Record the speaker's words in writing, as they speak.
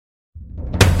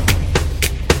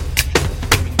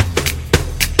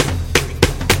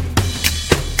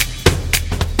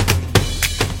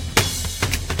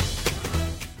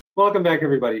Welcome back,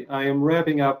 everybody. I am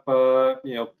wrapping up,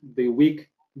 the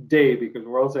weekday because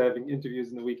we're also having interviews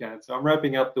in the weekend. So I'm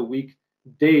wrapping up the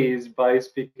weekdays by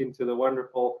speaking to the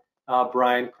wonderful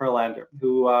Brian Kurlander,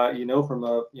 who you know from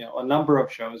a number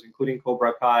of shows, including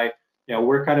Cobra Kai.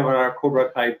 We're kind of on our Cobra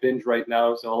Kai binge right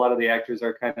now, so a lot of the actors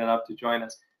are kind enough to join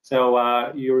us.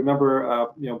 So you remember,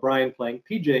 Brian playing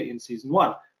PJ in season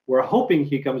one. We're hoping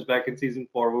he comes back in season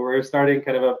four. We're starting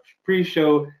kind of a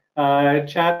pre-show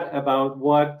chat about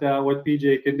what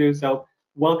PJ can do. So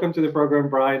welcome to the program,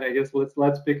 Brian. I guess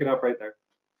let's pick it up right there.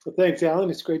 Well, thanks, Alan.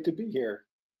 It's great to be here.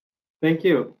 Thank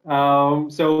you.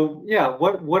 So yeah,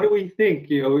 what do we think?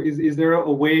 Is there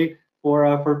a way for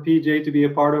PJ to be a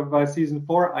part of season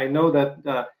four? I know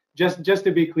that just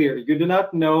to be clear, you do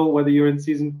not know whether you're in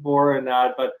season four or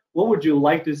not, but what would you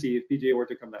like to see if PJ were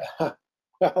to come back?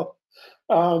 Well,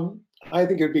 I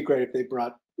think it would be great if they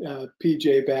brought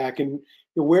PJ back. And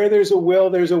where there's a will,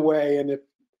 there's a way. And if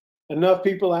enough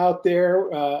people out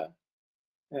there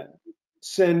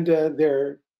send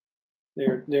their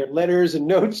letters and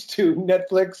notes to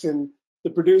Netflix and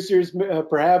the producers,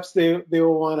 perhaps they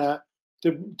will want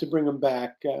to bring them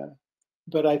back.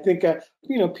 But I think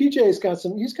PJ's got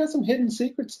some hidden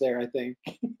secrets there. I think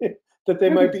that they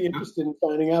might be interested in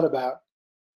finding out about.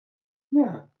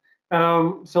 Yeah.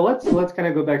 So let's kind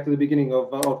of go back to the beginning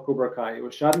of Cobra Kai. It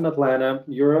was shot in Atlanta.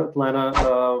 You're Atlanta,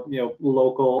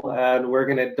 local, and we're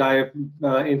gonna dive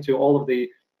into all of the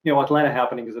Atlanta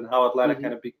happenings and how Atlanta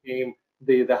kind of became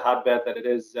the hotbed that it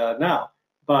is now.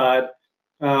 But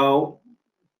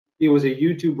it was a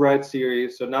YouTube-Red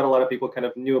series, so not a lot of people kind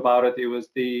of knew about it. It was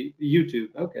the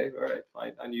YouTube. Okay, all right,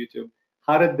 fine, on YouTube.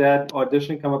 How did that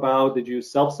audition come about? Did you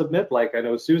self-submit, like I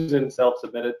know Susan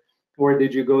self-submitted, or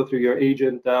did you go through your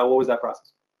agent? What was that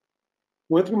process?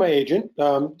 Went through my agent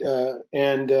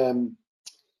and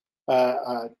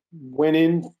went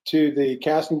into the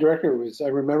casting director. I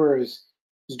remember it was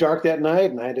dark that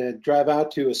night, and I had to drive out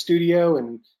to a studio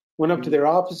and went up to their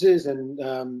offices,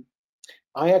 and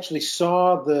I actually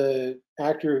saw the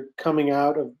actor coming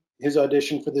out of his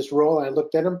audition for this role. I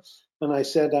looked at him and I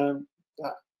said,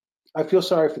 I feel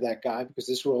sorry for that guy because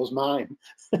this role is mine.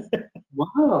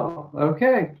 Wow.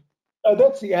 Okay.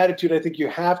 That's the attitude I think you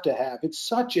have to have. It's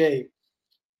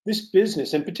this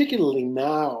business, and particularly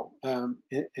now, and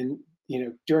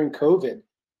during COVID,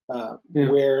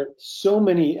 where so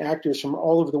many actors from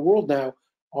all over the world now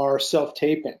are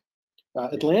self-taping.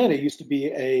 Atlanta used to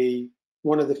be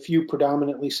one of the few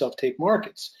predominantly self-tape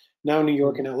markets. Now New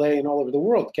York and LA and all over the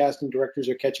world, casting directors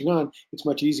are catching on. It's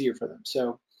much easier for them.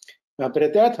 So, but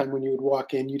at that time, when you would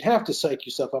walk in, you'd have to psych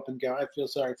yourself up and go, I feel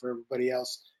sorry for everybody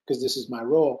else because this is my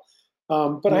role.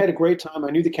 But I had a great time.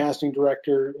 I knew the casting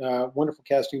director, wonderful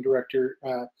casting director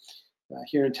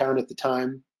here in town at the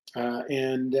time.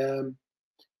 And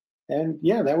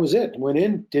yeah, that was it. Went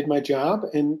in, did my job,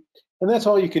 and that's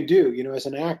all you can do, as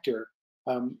an actor.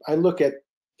 I look at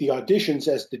the auditions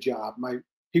as the job. My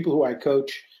people who I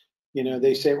coach,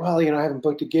 they say, well, I haven't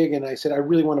booked a gig, and I said, I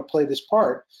really want to play this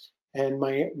part. And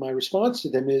my response to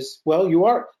them is, well,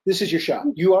 this is your shot.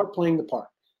 You are playing the part.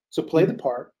 So play the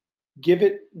part, give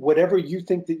it whatever you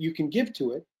think that you can give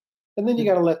to it, and then you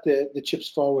got to let the chips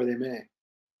fall where they may.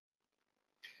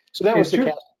 So that was the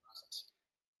casting process.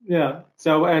 Yeah.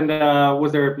 So, and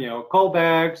was there,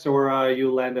 callbacks, or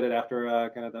you landed it after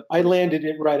kind of that? I landed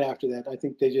it right after that. I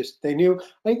think they knew.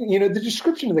 The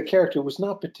description of the character was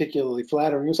not particularly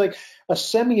flattering. It was like a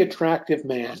semi-attractive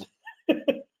man.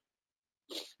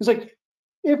 It's like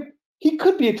if he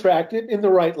could be attractive in the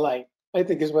right light, I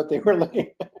think is what they were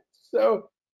looking at. So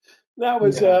that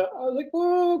was, I was like,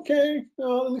 oh, okay.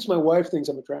 Well, at least my wife thinks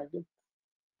I'm attractive.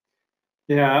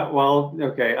 Yeah, well,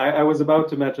 okay. I was about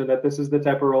to mention that this is the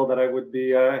type of role that I would be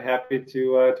happy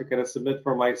to kind of submit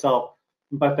for myself.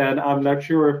 But then I'm not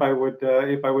sure if I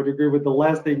would agree with the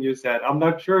last thing you said. I'm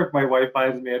not sure if my wife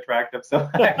finds me attractive. So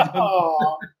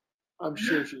oh, I'm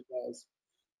sure she does.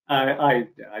 I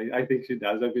think she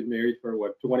does. I've been married for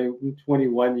what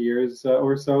 21 years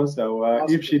or so. So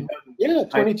if she doesn't, yeah,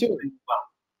 22. Wow.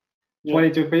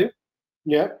 22 for you?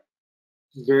 Yeah.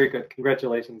 Very good.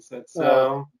 Congratulations. That's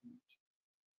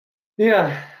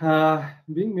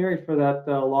being married for that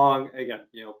long. Again,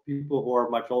 people who are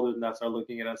much older than us are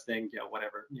looking at us saying, yeah,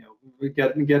 whatever. We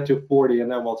get to 40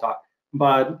 and then we'll talk.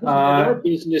 But in our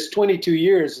business, 22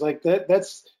 years, like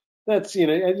that's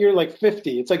you're like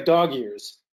 50. It's like dog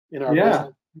years in our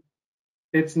business.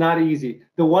 It's not easy.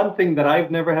 The one thing that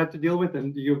I've never had to deal with,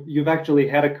 and you've actually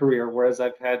had a career, whereas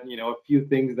I've had a few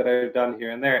things that I've done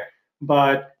here and there.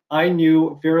 But I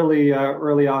knew fairly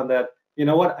early on that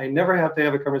I never have to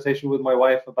have a conversation with my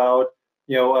wife about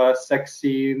sex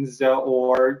scenes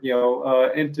or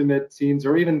intimate scenes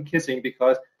or even kissing,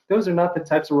 because those are not the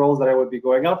types of roles that I would be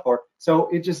going out for. So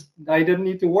I didn't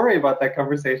need to worry about that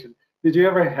conversation. Did you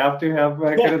ever have to have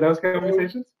kind of those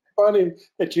conversations? Funny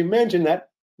that you mentioned that.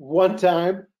 One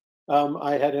time,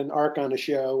 I had an arc on a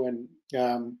show,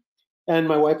 and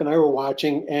my wife and I were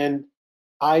watching, and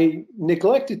I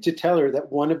neglected to tell her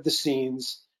that one of the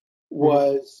scenes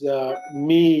was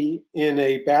me in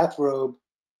a bathrobe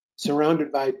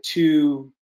surrounded by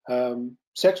two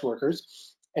sex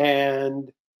workers,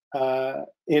 and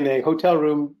in a hotel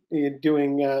room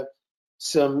doing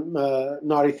some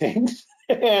naughty things.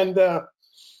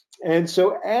 And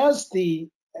so as the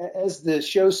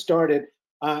show started,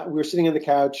 we were sitting on the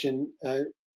couch, and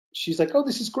she's like, "Oh,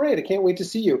 this is great! I can't wait to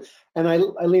see you." And I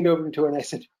leaned over to her and I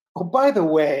said, "Oh, by the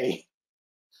way,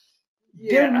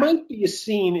 there might be a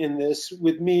scene in this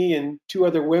with me and two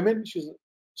other women." She's like,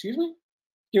 "Excuse me?"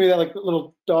 Give me that like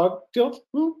little dog tilt.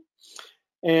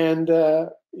 And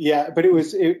but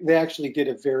they actually did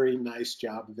a very nice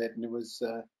job of it, and it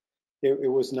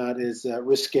was not as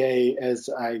risque as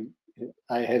I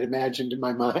had imagined in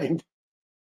my mind.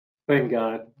 Thank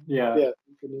God. Yeah. Yeah,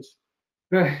 thank goodness.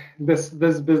 This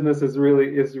business is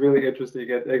really interesting.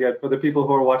 Again, for the people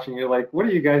who are watching, you're like, what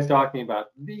are you guys talking about?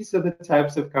 These are the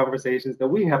types of conversations that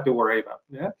we have to worry about.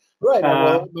 Yeah. Right.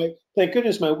 Well, thank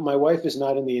goodness my wife is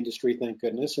not in the industry. Thank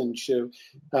goodness, and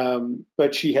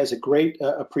but she has a great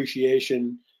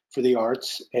appreciation for the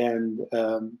arts, and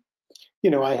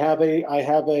I have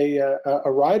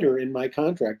a rider in my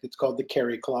contract. It's called the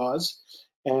carry clause,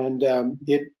 and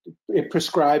it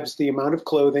prescribes the amount of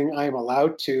clothing I am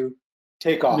allowed to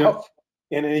take off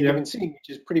in any given scene, which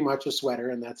is pretty much a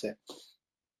sweater, and that's it.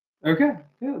 Okay,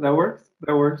 yeah, that works.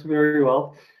 That works very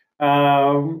well.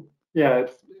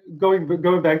 It's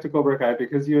going back to Cobra Kai,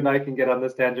 because you and I can get on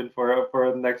this tangent for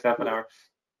the next half an hour.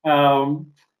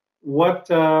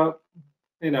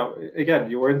 Again,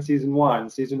 you were in season one.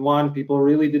 Season one, people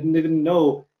really didn't even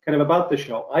know kind of about the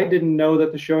show. I didn't know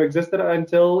that the show existed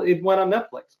until it went on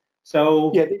Netflix.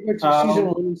 So yeah, they went to season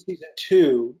one and season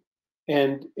two,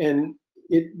 and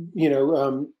it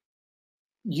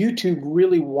YouTube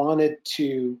really wanted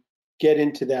to get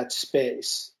into that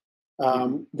space.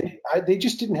 They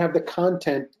just didn't have the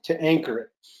content to anchor it,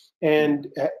 and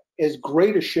as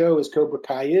great a show as Cobra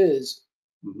Kai is,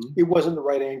 it wasn't the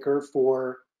right anchor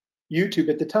for YouTube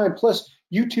at the time. Plus,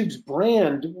 YouTube's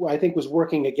brand, I think, was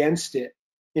working against it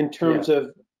in terms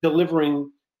of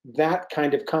delivering that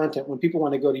kind of content. When people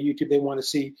want to go to YouTube, they want to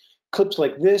see clips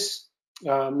like this,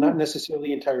 not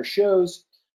necessarily entire shows,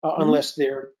 unless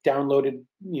they're downloaded,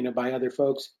 by other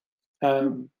folks.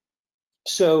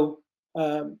 So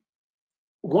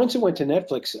once it went to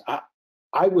Netflix,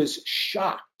 I was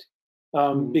shocked.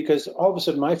 Because all of a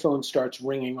sudden my phone starts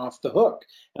ringing off the hook,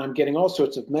 and I'm getting all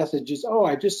sorts of messages. Oh,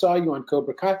 I just saw you on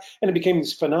Cobra Kai, and it became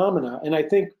this phenomena. And I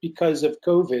think because of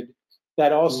COVID,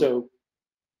 that also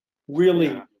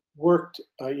really worked,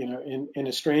 in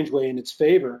a strange way in its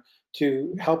favor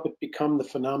to help it become the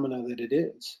phenomena that it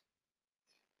is.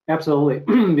 Absolutely,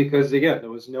 because again, there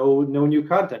was no new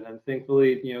content, and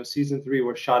thankfully, season 3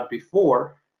 was shot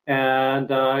before, and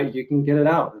you can get it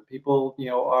out. And people,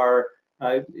 are.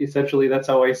 Essentially, that's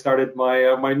how I started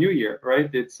my new year, right?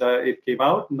 It came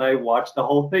out, and I watched the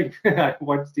whole thing. I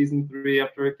watched season 3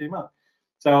 after it came out.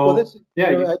 So I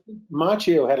think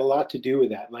Macchio had a lot to do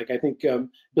with that. Like I think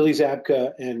Billy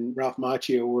Zabka and Ralph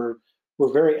Macchio were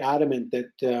very adamant that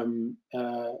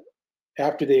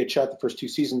after they had shot the first 2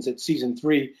 seasons, at season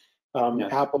 3,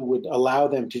 Apple would allow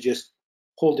them to just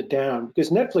hold it down, because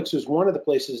Netflix was one of the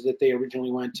places that they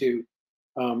originally went to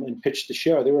and pitched the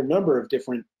show. There were a number of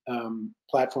different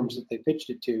platforms that they pitched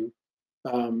it to,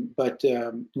 but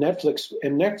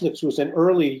Netflix was an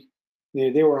early.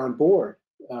 They were on board,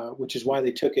 which is why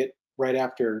they took it right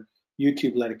after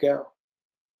YouTube let it go.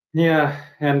 Yeah,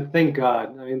 and thank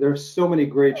God. I mean, there's so many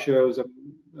great shows.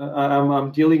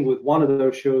 I'm dealing with one of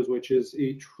those shows, which is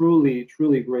a truly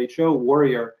great show,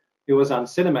 Warrior. It was on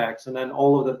Cinemax, and then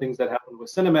all of the things that happened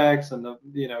with Cinemax, and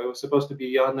it was supposed to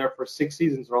be on there for 6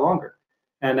 seasons or longer.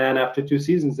 And then after 2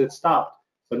 seasons, it stopped.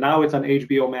 So now it's on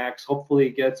HBO Max. Hopefully,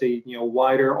 it gets a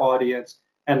wider audience,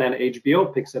 and then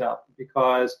HBO picks it up,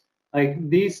 because like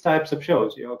these types of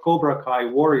shows, Cobra Kai,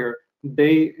 Warrior,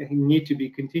 they need to be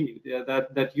continued.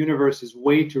 That universe is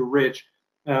way too rich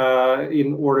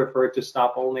in order for it to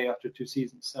stop only after 2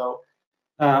 seasons. So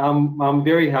I'm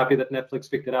very happy that Netflix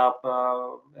picked it up,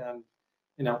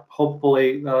 and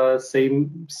hopefully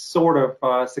same sort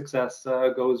of success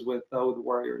goes with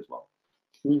Warrior as well.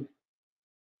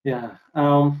 Yeah.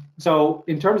 So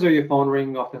in terms of your phone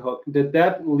ringing off the hook, did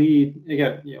that lead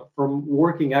again, from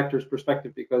working actors'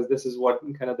 perspective, because this is what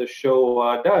kind of the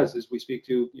show does, is we speak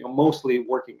to, mostly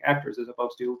working actors as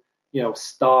opposed to,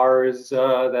 stars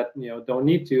that, don't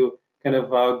need to kind of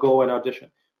go and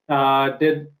audition.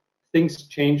 Did things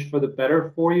change for the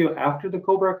better for you after the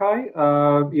Cobra Kai?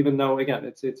 Even though again,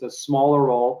 it's a smaller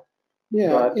role,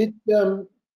 Yeah, but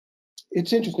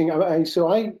it's interesting.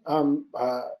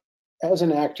 As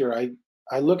an actor,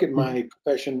 I look at Mhm. my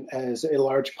profession as a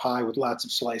large pie with lots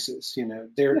of slices. Yeah,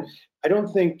 I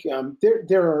don't think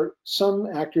there are some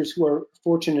actors who are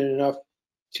fortunate enough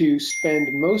to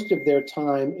spend most of their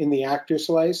time in the actor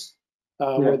slice,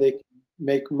 yeah, where they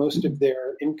make most of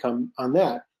their income on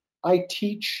that. I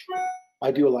teach.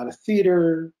 I do a lot of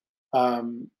theater.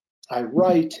 Um, I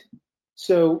write.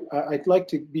 So I'd like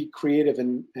to be creative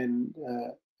in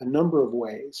a number of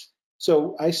ways.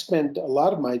 So I spent a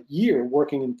lot of my year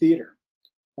working in theater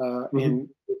hmm in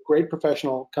great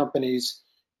professional companies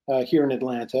here in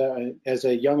Atlanta. As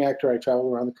a young actor, I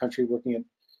traveled around the country working at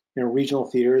regional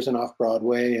theaters and off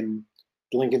Broadway and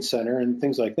Lincoln Center and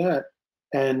things like that.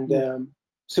 And yeah,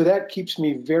 so that keeps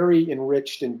me very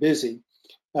enriched and busy.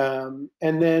 And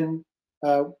then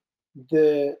uh,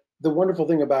 the wonderful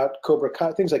thing about Cobra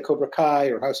Kai, things like Cobra Kai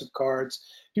or House of Cards,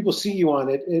 people see you on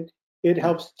it. It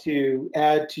helps to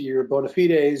add to your bona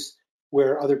fides,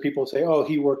 where other people say, "Oh,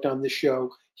 he worked on this show.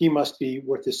 He must be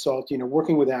worth his salt."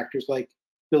 Working with actors like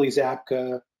Billy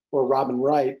Zabka or Robin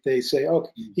Wright, they say, "Oh,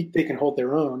 they can hold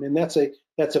their own," and that's a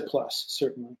plus,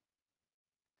 certainly.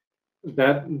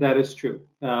 that is true.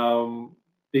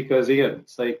 Because again,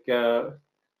 it's like uh,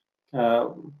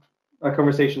 a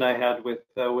conversation I had with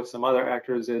some other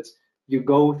actors. It's you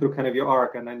go through kind of your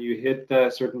arc, and then you hit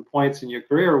certain points in your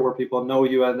career where people know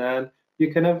you, and then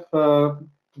you kind of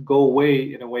go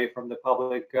away in a way from the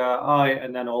public eye,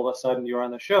 and then all of a sudden you're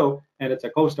on the show, and it's a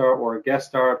co-star or a guest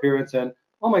star appearance, and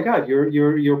oh my God,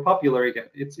 you're popular again.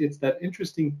 It's that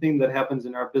interesting thing that happens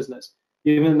in our business,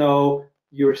 even though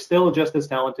you're still just as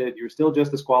talented, you're still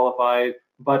just as qualified,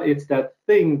 but it's that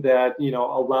thing that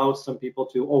allows some people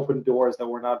to open doors that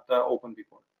were not open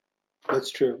before.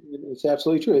 That's true. It's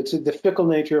absolutely true. It's the fickle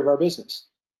nature of our business,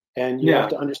 and you have Yeah,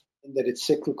 to understand that it's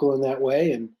cyclical in that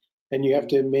way, and you have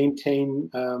to maintain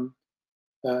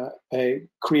a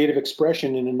creative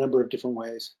expression in a number of different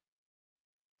ways.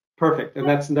 perfect, and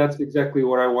that's exactly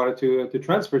what I wanted to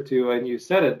transfer to, and you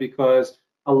said it because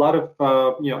a lot of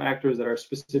actors that are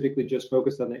specifically just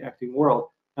focused on the acting world,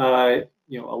 a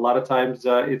lot of times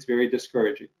it's very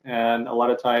discouraging, and a lot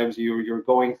of times you're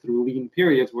going through lean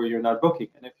periods where you're not booking,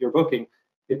 and if you're booking,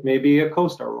 it may be a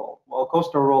co-star role. Well, a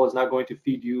co-star role is not going to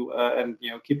feed you and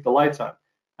keep the lights on,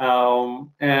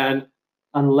 and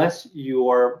unless you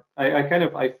are,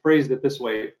 I phrased it this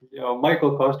way,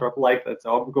 Michael Kostroff liked that,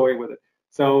 so I'm going with it.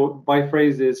 So my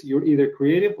phrase is you're either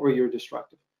creative or you're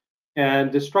destructive.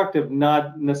 And destructive,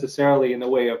 not necessarily in the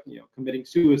way of committing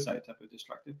suicide type of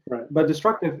destructive, Right. but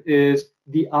destructive is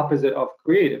the opposite of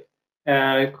creative.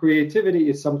 Creativity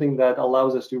is something that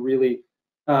allows us to really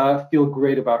feel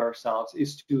great about ourselves,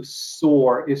 is to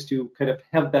soar, is to kind of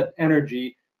have that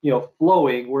energy,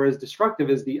 flowing. Whereas destructive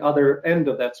is the other end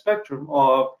of that spectrum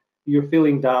of you're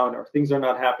feeling down or things are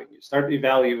not happening. You start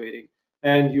evaluating,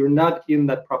 and you're not in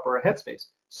that proper headspace.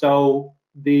 So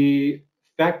the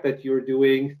fact that you're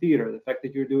doing theater, the fact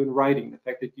that you're doing writing, the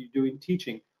fact that you're doing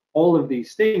teaching, all of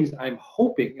these things, I'm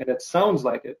hoping, and it sounds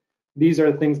like it, these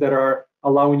are things that are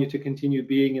allowing you to continue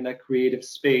being in that creative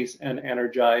space and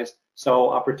energized. So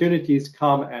opportunities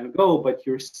come and go, but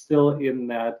you're still in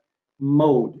that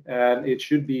mode, and it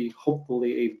should be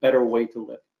hopefully a better way to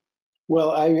live.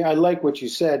 Well, I like what you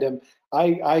said.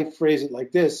 I phrase it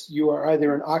like this: you are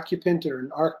either an occupant or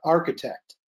an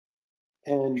architect,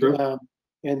 and True?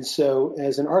 so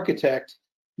as an architect,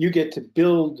 you get to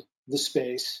build the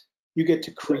space, you get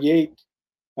to create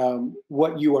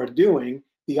what you are doing.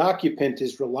 The occupant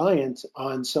is reliant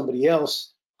on somebody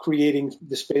else creating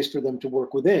the space for them to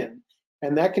work within.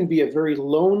 And that can be a very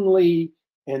lonely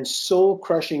and soul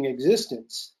crushing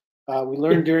existence. We Yeah.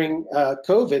 learned during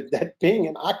COVID that being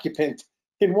an occupant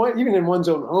even in one's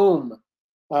own home,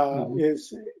 Mhm.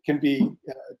 is can be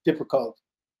difficult.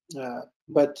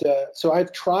 So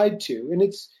I've tried to, and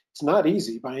it's not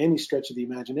easy by any stretch of the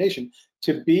imagination,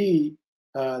 to be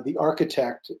the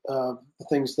architect of the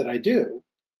things that I do,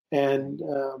 and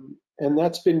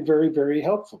that's been very very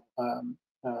helpful.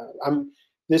 I'm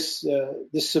this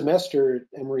semester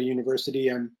at Emory University.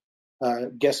 I'm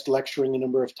guest lecturing a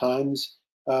number of times,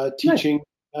 Nice. teaching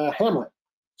Hamlet,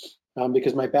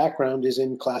 because my background is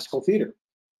in classical theater.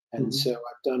 And so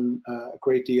I've done a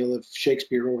great deal of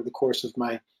Shakespeare over the course of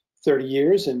my 30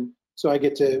 years. And so I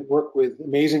get to work with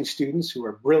amazing students who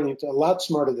are brilliant, a lot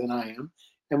smarter than I am.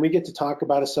 And we get to talk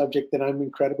about a subject that I'm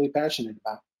incredibly passionate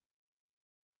about.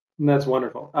 And that's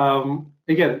wonderful.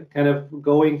 Again, kind of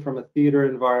going from a theater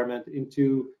environment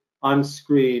into on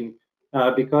screen,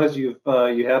 because you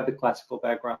have the classical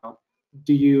background.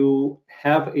 Do you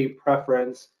have a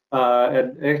preference?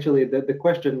 And actually, the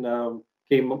question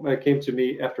came to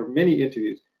me after many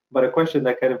interviews, but a question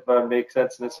that kind of makes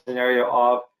sense in a scenario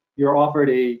of you're offered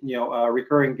a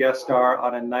recurring guest star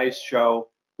on a nice show,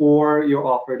 or you're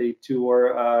offered a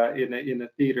tour in a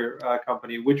theater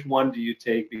company. Which one do you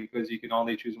take, because you can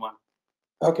only choose one?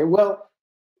 Okay, well,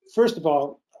 first of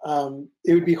all,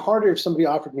 it would be harder if somebody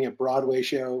offered me a Broadway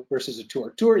show versus a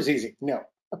tour. Tour is easy. No,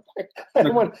 I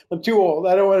don't want. I'm too old.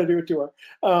 I don't want to do a tour.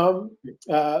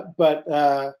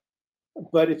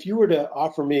 But if you were to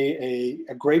offer me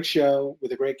a great show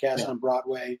with a great cast on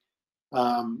Broadway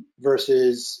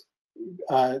versus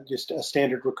just a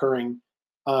standard recurring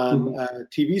on a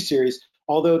TV series,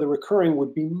 although the recurring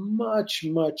would be much,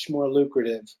 much more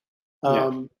lucrative,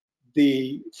 for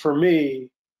me,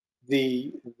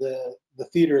 the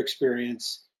theater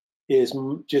experience is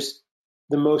just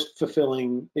the most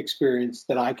fulfilling experience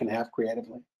that I can have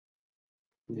creatively.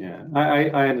 Yeah,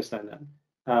 I understand that.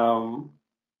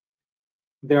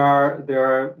 There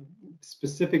are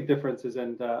specific differences,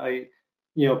 and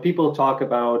people talk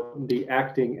about the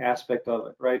acting aspect of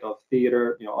it, right? Of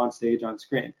theater, on stage, on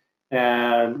screen,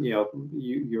 and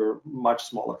you're much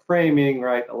smaller framing,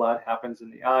 right? A lot happens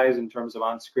in the eyes in terms of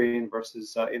on screen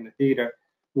versus in the theater.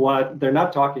 What they're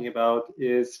not talking about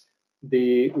is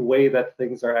the way that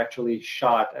things are actually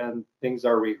shot and things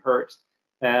are rehearsed.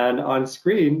 And on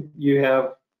screen, you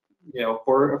have,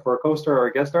 for a co-star or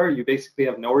a guest star, you basically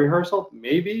have no rehearsal,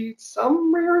 maybe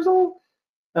some rehearsal.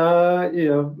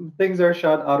 Things are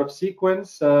shot out of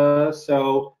sequence.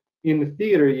 So in the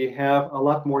theater, you have a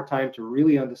lot more time to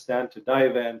really understand, to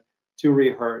dive in, to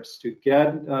rehearse, to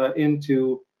get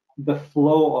into the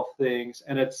flow of things,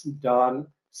 and it's done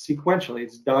sequentially.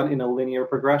 It's done in a linear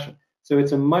progression. So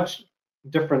it's a much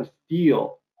different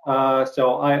feel.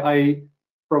 So I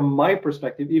from my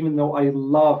perspective, even though I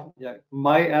love,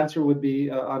 my answer would be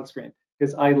on screen,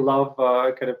 because I love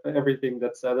kind of everything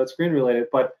that's screen related,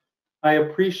 but I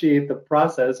appreciate the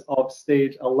process of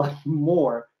stage a lot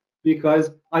more,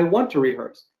 because I want to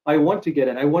rehearse. I want to get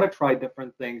in. I want to try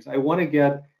different things. I want to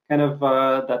get kind of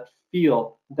that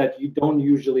feel that you don't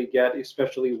usually get,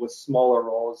 especially with smaller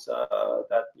roles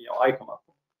that I come up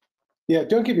with. Yeah,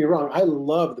 don't get me wrong. I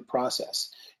love the process.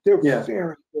 They're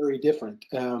very, very different.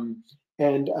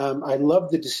 And I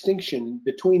love the distinction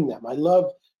between them. I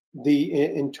love the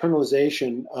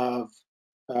internalization of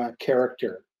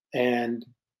character, and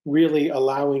really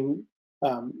allowing,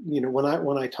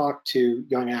 when I talk to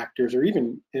young actors, or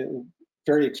even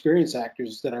very experienced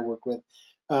actors that I work with,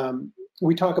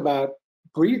 we talk about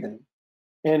breathing,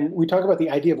 and we talk about the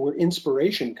idea of where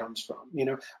inspiration comes from.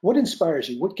 What inspires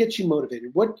you? What gets you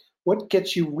motivated? What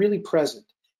gets you really present?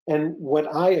 And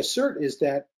what I assert is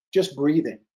that just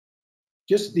breathing,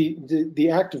 just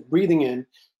the act of breathing in,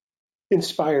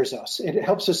 inspires us. It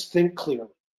helps us think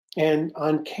clearly. And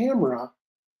on camera,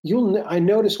 I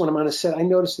notice when I'm on a set, I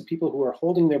notice the people who are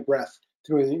holding their breath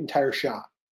through the entire shot.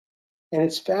 And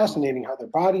it's fascinating how their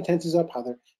body tenses up,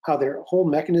 how their whole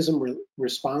mechanism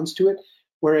responds to it.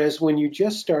 Whereas when you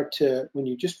just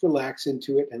relax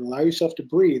into it and allow yourself to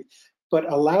breathe, but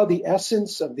allow the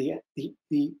essence of the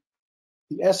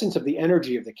essence of the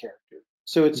energy of the character.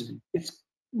 So it's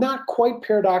not quite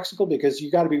paradoxical, because you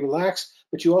got to be relaxed,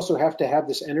 but you also have to have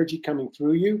this energy coming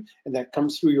through you, and that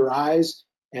comes through your eyes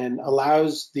and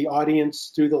allows the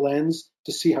audience through the lens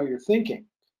to see how you're thinking.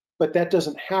 But that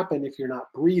doesn't happen if you're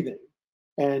not breathing.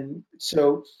 And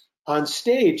so on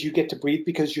stage, you get to breathe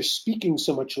because you're speaking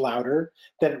so much louder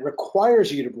that it requires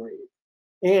you to breathe.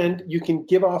 And you can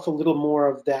give off a little more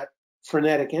of that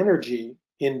frenetic energy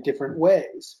in different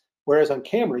ways, whereas on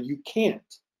camera, you can't.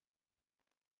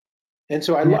 And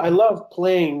so I love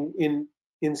playing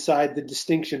inside the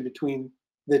distinction between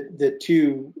the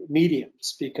two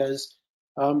mediums, because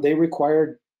they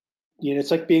require,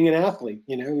 it's like being an athlete.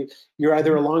 You're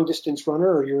either a long distance runner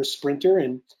or you're a sprinter,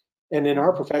 and in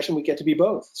our profession we get to be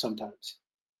both sometimes.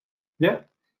 Yeah,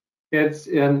 it's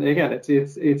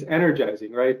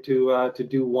energizing, right? To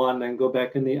do one and go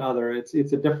back in the other. It's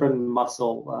a different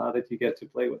muscle that you get to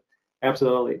play with.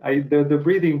 Absolutely. The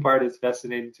breathing part is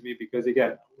fascinating to me, because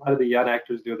again, a lot of the young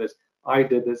actors do this. I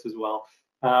did this as well.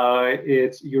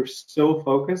 You're so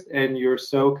focused, and you're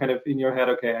so kind of in your head,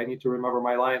 okay, I need to remember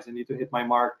my lines, I need to hit my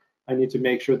mark, I need to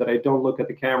make sure that I don't look at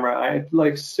the camera. I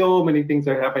like so many things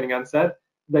are happening on set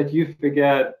that you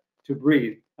forget to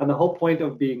breathe. And the whole point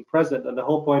of being present, and the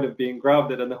whole point of being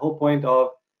grounded, and the whole point of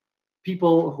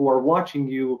people who are watching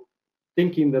you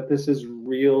thinking that this is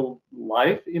real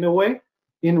life in a way.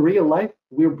 In real life,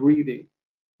 we're breathing.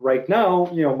 Right now,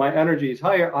 my energy is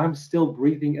higher. I'm still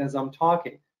breathing as I'm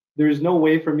talking. There is no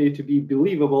way for me to be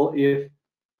believable if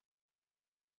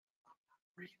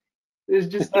it's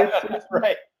just it's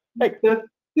right. like that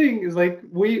thing is like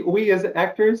we as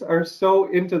actors are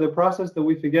so into the process that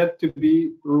we forget to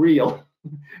be real.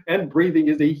 And breathing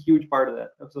is a huge part of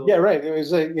that. Absolutely. Yeah, right. It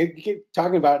was like you keep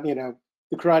talking about, the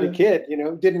Karate Kid.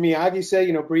 Didn't Miyagi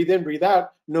say, breathe in, breathe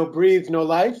out, no breathe, no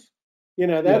life?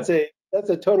 That's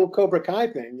a total Cobra Kai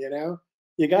thing.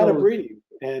 You got to breathe,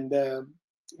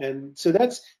 and so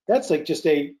that's like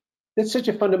that's such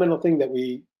a fundamental thing that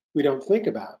we don't think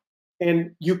about.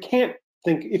 And you can't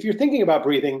think if you're thinking about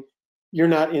breathing, you're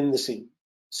not in the scene.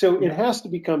 So it has to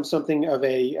become something of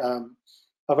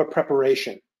a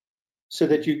preparation, so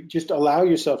that you just allow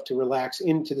yourself to relax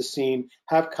into the scene,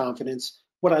 have confidence.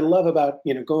 What I love about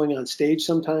going on stage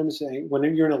sometimes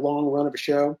when you're in a long run of a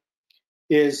show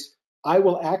is I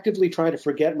will actively try to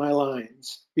forget my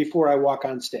lines before I walk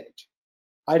on stage.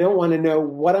 I don't want to know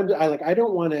what I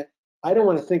don't want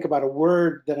to think about a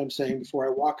word that I'm saying before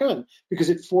I walk on,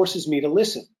 because it forces me to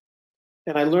listen.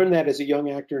 And I learned that as a young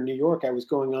actor in New York. I was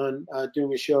going on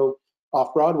doing a show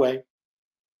off Broadway,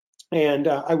 and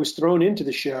I was thrown into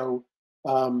the show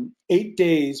 8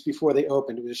 days before they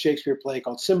opened. It was a Shakespeare play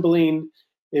called Cymbeline.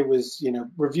 It was,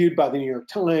 reviewed by the New York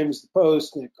Times, the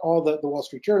Post, all the Wall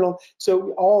Street Journal.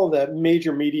 So all the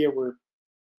major media were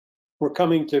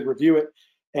coming to review it,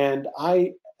 and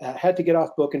I had to get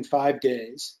off book in 5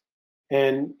 days,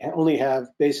 and only have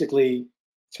basically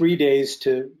 3 days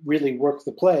to really work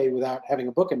the play without having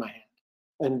a book in my hand,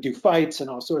 and do fights and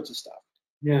all sorts of stuff.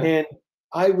 Yeah. And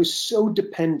I was so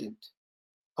dependent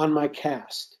on my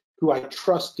cast, who I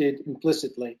trusted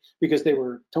implicitly because they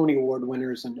were Tony Award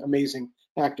winners and amazing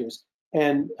actors.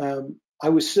 And I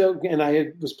was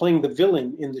playing the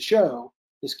villain in the show,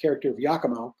 this character of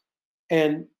Giacomo,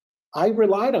 and I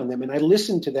relied on them and I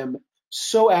listened to them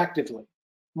so actively,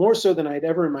 more so than I'd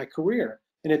ever in my career.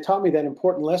 And it taught me that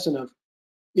important lesson of,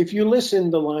 if you listen,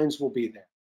 the lines will be there.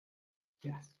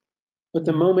 Yes. But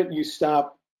the moment you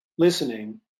stop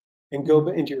listening and go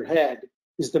into your head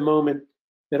is the moment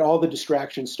that all the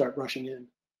distractions start rushing in.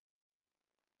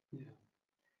 Yeah,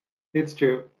 it's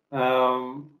true.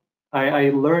 I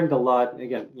learned a lot.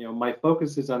 Again, my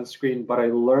focus is on screen, but I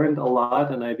learned a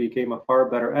lot, and I became a far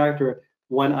better actor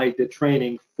when I did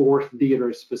training for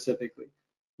theater specifically,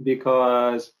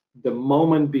 because the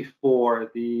moment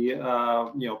before, the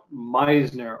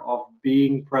Meisner of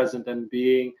being present and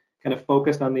being kind of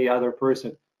focused on the other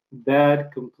person,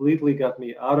 that completely got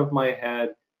me out of my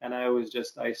head, and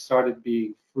I started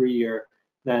being freer,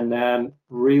 then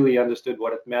really understood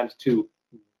what it meant to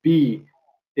be,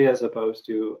 as opposed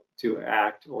to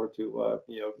act, or to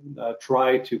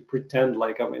try to pretend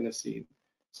like I'm in a scene.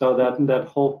 So that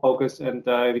whole focus and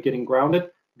getting grounded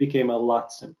became a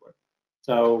lot simpler.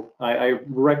 So I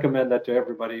recommend that to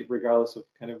everybody, regardless of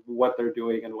kind of what they're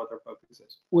doing and what their focus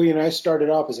is. Well, I started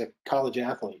off as a college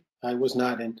athlete. I was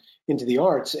not into the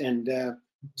arts, and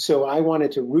so I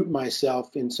wanted to root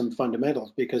myself in some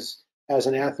fundamentals, because as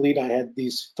an athlete, I had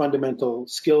these fundamental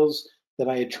skills that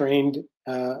I had trained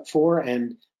for,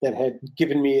 and that had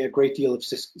given me a great deal of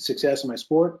success in my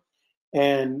sport.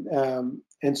 And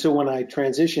so when I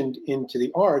transitioned into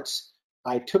the arts,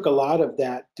 I took a lot of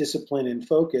that discipline and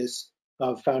focus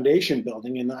of foundation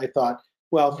building. And I thought,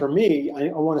 well, for me, I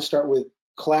want to start with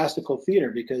classical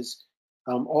theater, because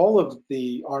all of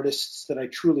the artists that I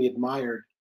truly admired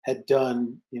had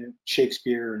done,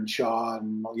 Shakespeare and Shaw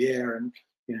and Moliere and,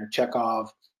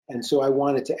 Chekhov. And so I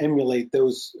wanted to emulate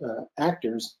those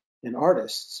actors and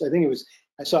artists.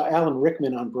 I saw Alan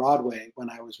Rickman on Broadway when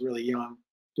I was really young,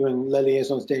 doing Les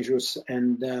Liaisons Dangereuses,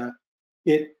 and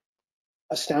it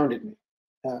astounded me.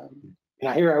 And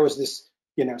here I was, this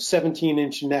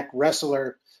 17-inch neck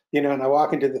wrestler, and I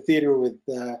walk into the theater with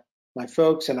my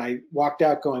folks, and I walked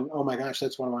out going, oh my gosh,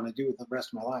 that's what I want to do with the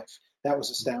rest of my life. That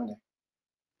was astounding.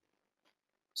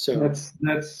 So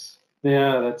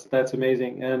that's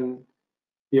amazing. And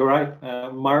you're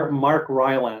right. Mark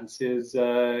Rylance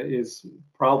is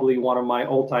probably one of my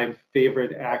all-time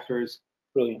favorite actors.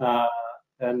 Brilliant.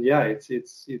 And yeah,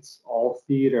 it's all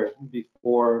theater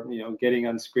before getting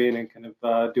on screen and kind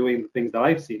of doing the things that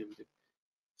I've seen him do.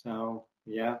 So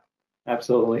yeah,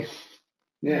 absolutely.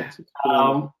 Yeah.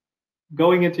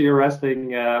 Going into your wrestling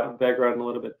background a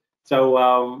little bit.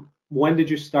 So when did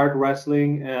you start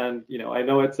wrestling? And I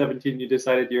know at 17 you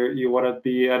decided you want to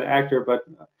be an actor, but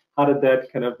how did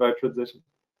that kind of transition?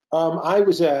 I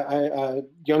was a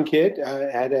young kid.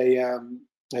 I had a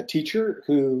teacher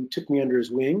who took me under his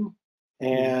wing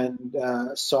and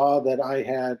saw that I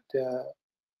had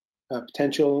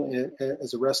potential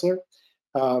as a wrestler.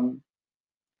 And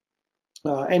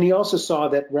he also saw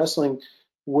that wrestling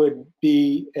would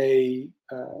be a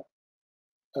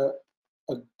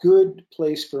good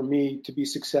place for me to be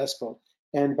successful.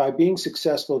 And by being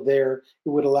successful there, it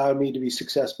would allow me to be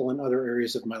successful in other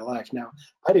areas of my life. Now,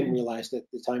 I didn't realize that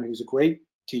at the time he was a great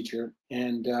teacher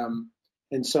and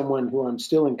someone who I'm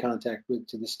still in contact with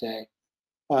to this day.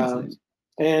 Nice.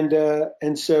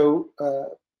 And so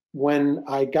when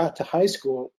I got to high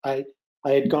school, I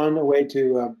had gone away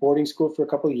to boarding school for a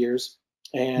couple of years,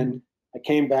 and I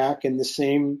came back, and the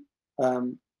same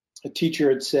teacher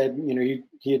had said,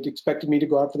 he had expected me to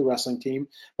go out for the wrestling team,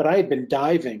 but I had been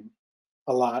diving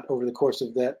a lot over the course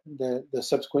of the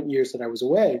subsequent years that I was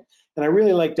away. And I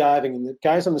really liked diving. And the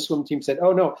guys on the swim team said,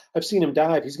 "Oh, no, I've seen him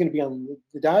dive. He's going to be on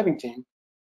the diving team."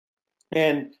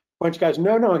 And a bunch of guys,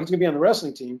 "No, he's going to be on the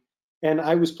wrestling team." And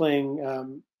I was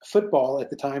playing football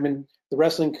at the time, and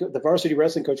the varsity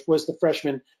wrestling coach was the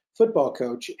freshman football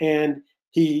coach. And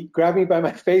he grabbed me by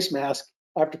my face mask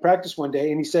after practice one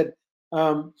day, and he said,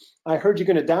 "I heard you're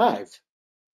going to dive."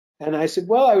 And I said,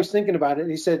 "Well, I was thinking about it."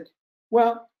 And he said,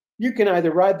 "Well, you can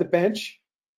either ride the bench,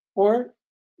 or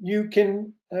you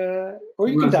can dive.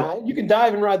 You can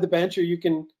dive and ride the bench, or you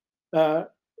can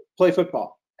play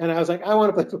football." And I was like, "I want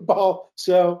to play football."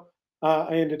 So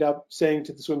I ended up saying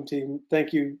to the swim team,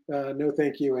 "Thank you, no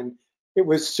thank you." And it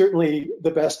was certainly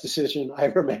the best decision I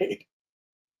ever made.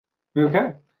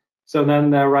 Okay. So then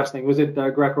wrestling, was it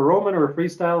Greco-Roman or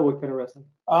freestyle? What kind of wrestling?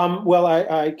 Well,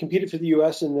 I competed for the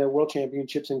U.S. in the World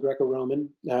Championships in Greco-Roman.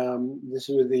 This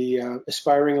were the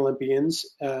aspiring Olympians.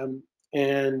 And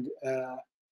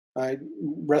I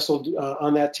wrestled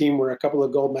on that team were a couple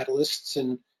of gold medalists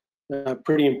and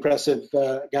pretty impressive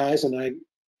guys. And I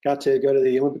got to go to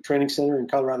the Olympic Training Center in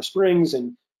Colorado Springs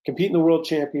and compete in the World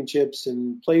Championships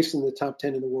and place in the top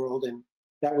 10 in the world. And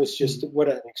that was just what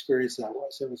an experience that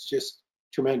was. It was just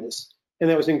tremendous. And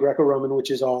that was in Greco-Roman,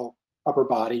 which is all upper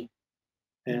body.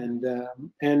 And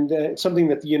something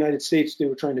that the United States, they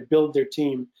were trying to build their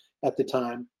team at the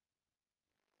time.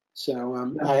 So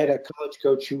I had a college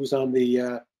coach who was on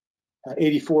the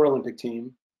 84 Olympic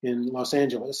team in Los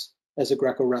Angeles as a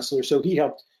Greco wrestler. So he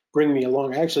helped bring me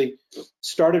along. I actually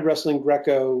started wrestling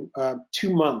Greco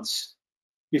 2 months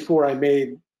before I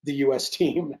made the U.S.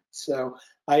 team. So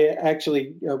I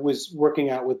actually was working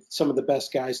out with some of the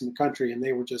best guys in the country, and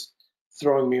they were just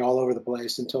throwing me all over the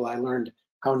place until I learned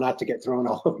how not to get thrown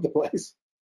all over the place.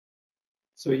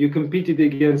 So you competed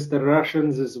against the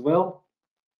Russians as well?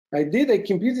 I did. I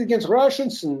competed against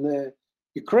Russians and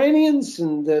Ukrainians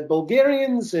and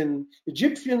Bulgarians and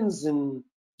Egyptians and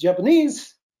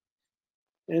Japanese,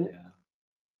 and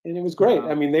it was great. Wow.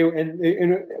 I mean, they were,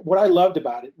 and what I loved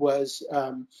about it was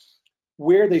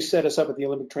where they set us up at the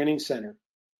Olympic Training Center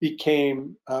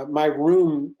became my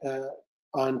room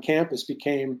on campus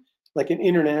became like an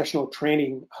international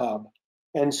training hub.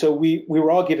 And so we were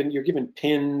all you're given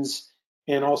pins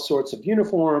and all sorts of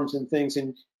uniforms and things.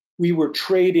 And we were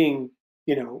trading,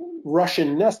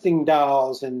 Russian nesting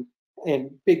dolls and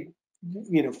big,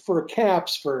 fur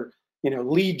caps for,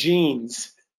 Lee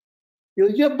jeans.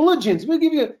 You have blue jeans.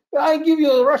 I give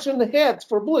you a Russian hat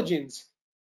for blue jeans.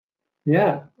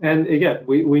 Yeah. And again,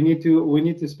 we need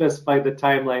to specify the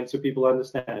timeline so people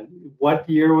understand. What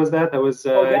year was that? That was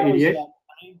 88?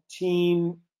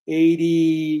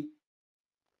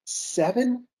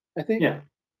 1987, I think. Yeah.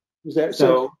 Was that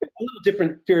so? A little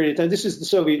different period of time. This is the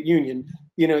Soviet Union.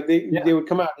 They would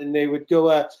come out and they would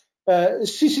go,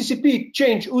 CCCP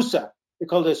change USA. They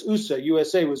called us USA.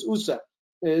 USA was USA.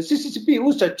 CCCP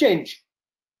USA change.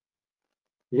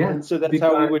 Yeah. And so that's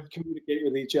how we would communicate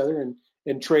with each other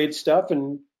and trade stuff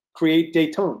and create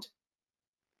détente.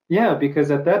 Yeah,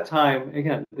 because at that time,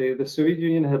 again, the Soviet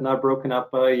Union had not broken up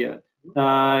yet.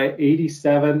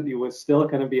 87, it was still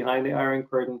kind of behind the Iron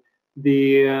Curtain.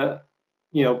 The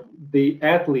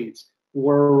athletes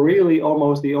were really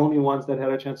almost the only ones that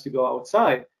had a chance to go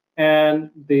outside, and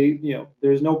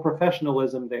there's no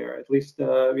professionalism there, at least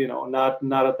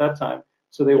not at that time.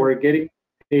 So they were getting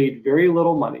paid very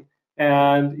little money,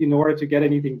 and in order to get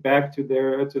anything back to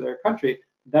their country,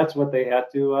 that's what they had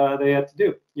to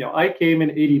do. I came in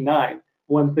 '89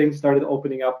 when things started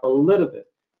opening up a little bit.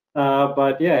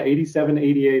 But yeah, 87,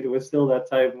 88 was still that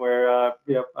time where,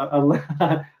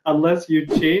 unless you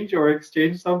change or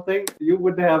exchange something, you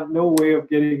would have no way of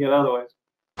getting it otherwise.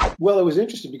 Well, it was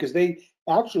interesting because they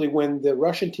actually, when the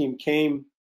Russian team came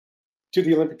to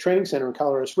the Olympic Training Center in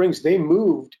Colorado Springs, they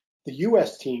moved the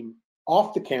U.S. team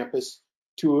off the campus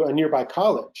to a nearby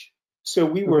college. So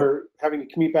we Okay. were having to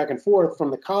commute back and forth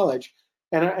from the college,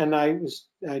 and I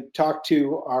talked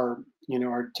to our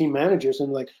team managers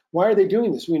and like, why are they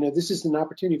doing this? This is an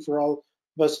opportunity for all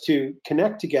of us to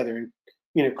connect together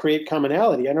and create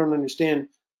commonality. I don't understand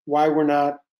why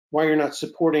you're not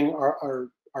supporting our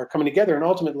coming together. And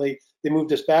ultimately, they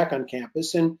moved us back on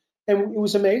campus, and it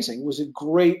was amazing. It was a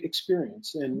great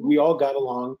experience, and we all got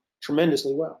along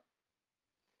tremendously well.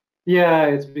 Yeah,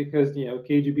 it's because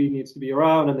KGB needs to be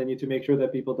around, and they need to make sure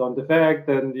that people don't defect,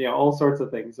 and all sorts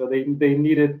of things. So they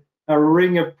needed a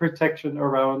ring of protection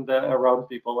around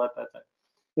people at that time.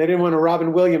 They didn't want a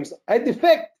Robin Williams. I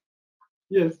defect.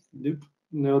 Yes. Nope.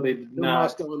 No, they did No not.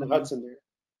 Moscow on the Hudson there.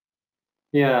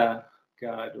 Yeah.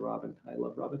 God, Robin. I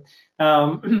love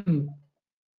Robin.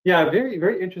 Yeah, very,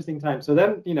 very interesting time. So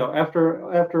then,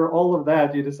 after all of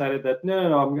that, you decided that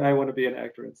no, I want to be an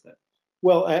actor instead.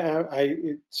 Well,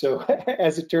 so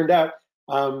as it turned out,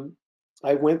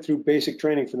 I went through basic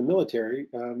training for the military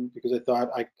because I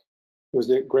thought it was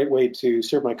a great way to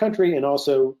serve my country and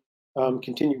also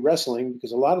continue wrestling,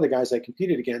 because a lot of the guys I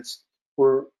competed against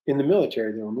were in the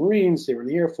military. They were Marines, they were in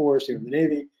the Air Force, they were in the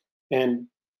Navy, and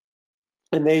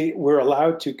they were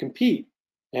allowed to compete,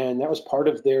 and that was part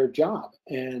of their job.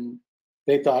 And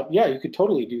they thought, yeah, you could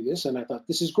totally do this. And I thought,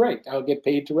 this is great. I'll get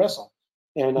paid to wrestle,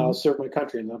 and I'll serve my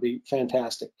country, and that'll be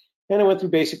fantastic. And I went through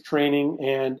basic training,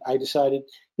 and I decided,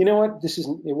 you know what,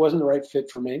 it wasn't the right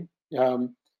fit for me.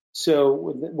 So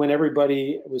when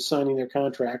everybody was signing their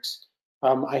contracts,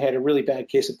 I had a really bad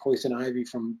case of poison ivy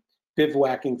from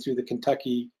bivouacking through the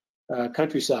Kentucky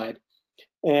countryside,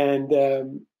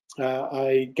 and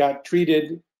I got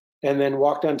treated and then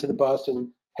walked onto the bus and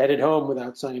headed home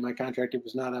without signing my contract. It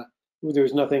was there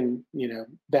was nothing,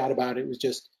 bad about it. It was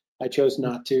just, I chose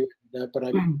not to, but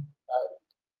I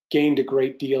gained a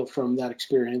great deal from that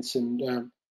experience, and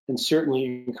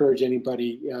certainly encourage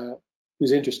anybody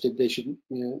who's interested, they should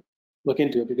look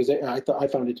into it, because I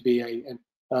found it to be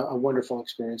a wonderful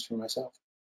experience for myself.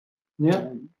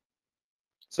 Yeah.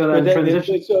 So then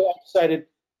so I decided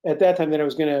at that time that I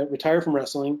was going to retire from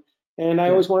wrestling, and I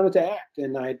always wanted to act.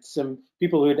 And I had some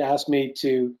people who had asked me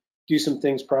to do some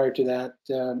things prior to that,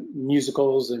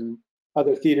 musicals and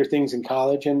other theater things in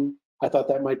college, and I thought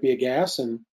that might be a gas.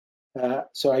 And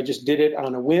so I just did it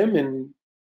on a whim, and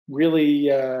really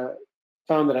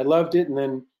found that I loved it, and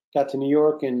then got to New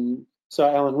York and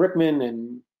saw Alan Rickman,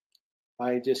 and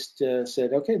I just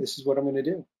said, okay, this is what I'm going to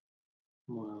do.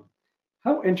 Wow.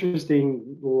 How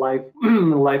interesting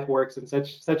life works in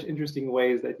such interesting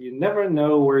ways that you never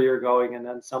know where you're going, and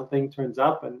then something turns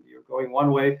up and you're going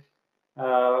one way.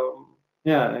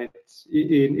 Yeah,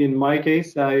 in my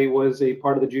case, I was a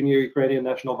part of the junior Ukrainian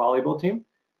national volleyball team,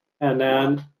 and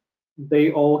then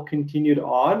they all continued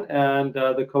on, and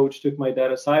the coach took my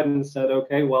dad aside and said,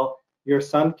 okay, well, your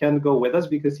son can go with us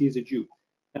because he's a Jew.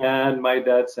 And my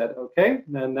dad said, okay,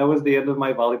 and that was the end of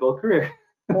my volleyball career.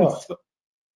 Oh.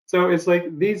 So it's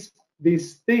like these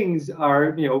things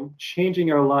are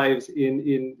changing our lives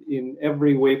in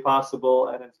every way possible,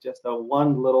 and it's just a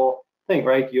one little thing,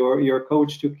 right? Your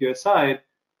coach took you aside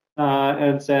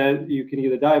and said you can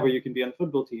either dive or you can be on the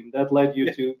football team. That led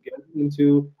you to get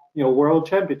into world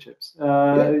championships.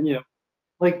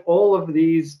 Like all of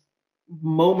these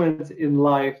moments in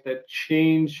life that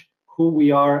change who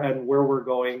we are and where we're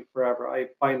going forever. I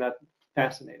find that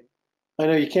fascinating. I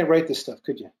know, you can't write this stuff,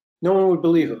 could you? No one would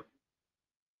believe it.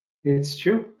 It's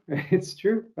true. It's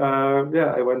true.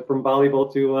 Yeah, I went from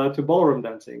volleyball to ballroom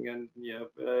dancing, and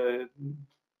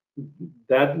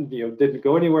that didn't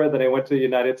go anywhere. Then I went to the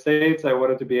United States. I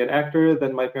wanted to be an actor.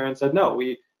 Then my parents said, no,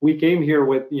 we came here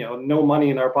with no money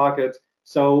in our pockets,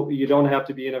 so you don't have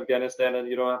to be in Afghanistan, and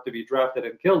you don't have to be drafted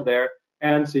and killed there,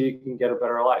 and so you can get a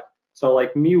better life. So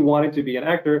like me wanting to be an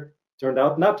actor turned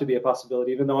out not to be a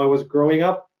possibility, even though I was growing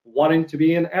up wanting to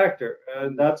be an actor,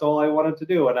 and that's all I wanted to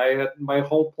do, and I had my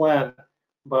whole plan.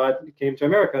 But it came to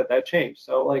America, that changed.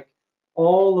 So like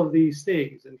all of these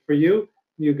things, and for you,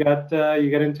 you got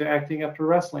into acting after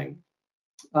wrestling.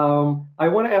 I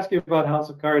want to ask you about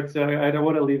House of Cards. I don't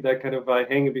want to leave that kind of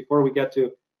hanging before we get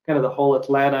to kind of the whole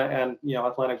Atlanta and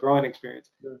Atlanta growing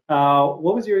experience.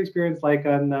 What was your experience like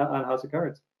on House of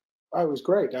Cards? It was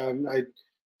great. I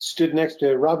stood next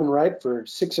to Robin Wright for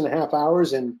 6.5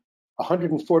 hours in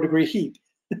 104-degree heat.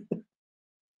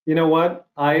 You know what?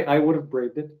 I would have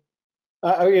braved it.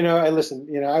 I listened.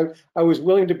 I was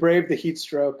willing to brave the heat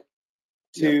stroke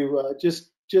to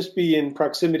just be in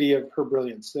proximity of her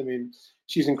brilliance. I mean,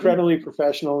 She's incredibly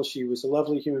professional. She was a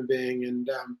lovely human being,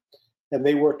 and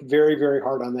they worked very, very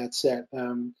hard on that set.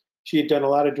 She had done a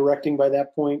lot of directing by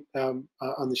that point on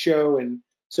the show, and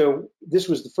so this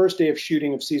was the first day of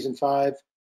shooting of season 5,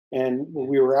 and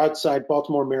we were outside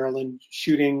Baltimore, Maryland,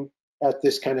 shooting at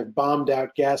this kind of bombed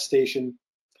out gas station.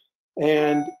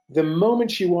 And the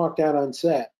moment she walked out on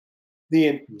set, the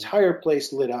entire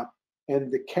place lit up, and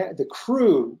the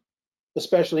crew,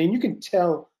 especially, and you can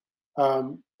tell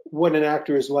what an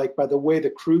actor is like by the way the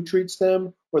crew treats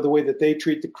them or the way that they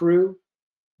treat the crew.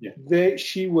 Yeah.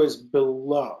 She was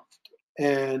beloved,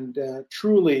 and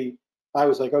truly, I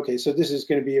was like, okay, so this is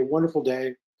going to be a wonderful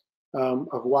day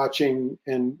of watching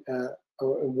and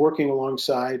working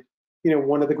alongside,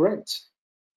 one of the greats.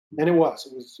 And it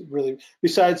was really,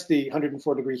 besides the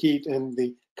 104-degree heat and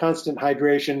the constant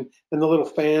hydration and the little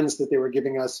fans that they were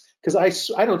giving us, because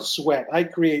I don't sweat. I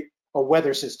create a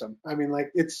weather system. I mean,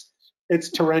 like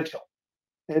it's torrential.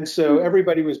 And so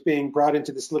everybody was being brought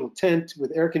into this little tent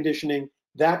with air conditioning.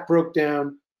 That broke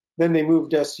down. Then they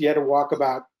moved us. You had to walk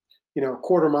about, a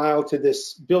quarter mile to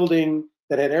this building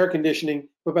that had air conditioning.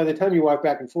 But by the time you walked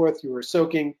back and forth, you were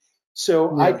soaking.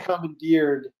 So yeah. I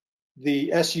commandeered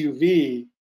the SUV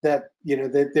that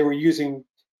they were using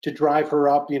to drive her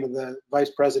up, the vice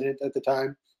president at the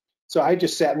time. So I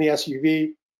just sat in the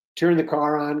SUV, turned the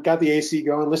car on, got the AC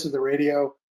going, listened to the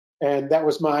radio, and that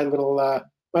was my little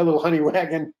honey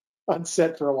wagon on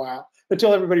set for a while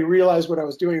until everybody realized what I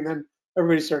was doing. And then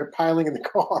everybody started piling in the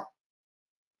car.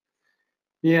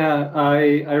 Yeah,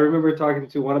 I remember talking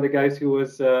to one of the guys who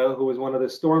was one of the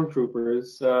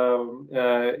stormtroopers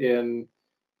in,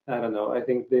 I don't know, I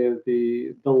think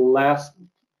the last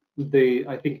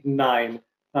I think 9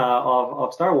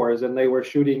 of Star Wars, and they were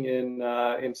shooting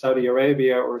in Saudi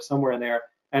Arabia or somewhere in there,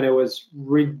 and it was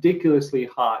ridiculously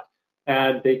hot,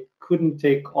 and they couldn't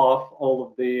take off all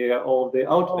of the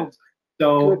outfits.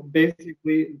 So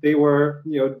basically, they were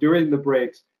during the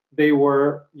breaks they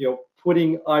were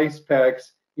putting ice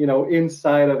packs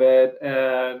inside of it,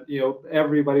 and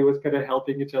everybody was kind of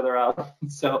helping each other out.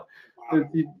 So. Wow.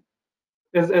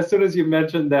 As soon as you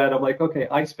mentioned that, I'm like, okay,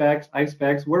 ice packs.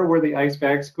 Where were the ice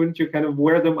packs? Couldn't you kind of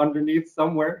wear them underneath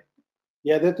somewhere?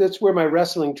 Yeah, that's where my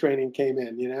wrestling training came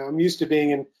in. I'm used to being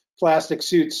in plastic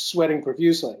suits, sweating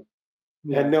profusely,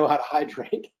 and know how to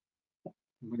hydrate.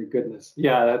 My goodness.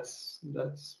 Yeah, that's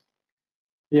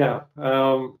yeah.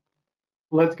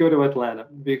 Let's go to Atlanta,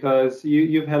 because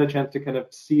you've had a chance to kind of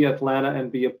see Atlanta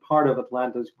and be a part of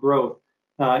Atlanta's growth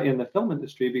in the film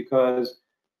industry, because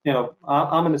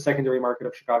I'm in the secondary market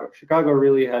of Chicago. Chicago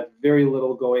really had very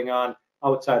little going on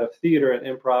outside of theater and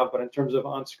improv, but in terms of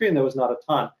on screen, there was not a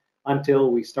ton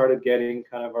until we started getting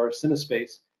kind of our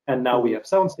CineSpace. And now we have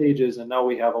sound stages, and now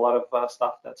we have a lot of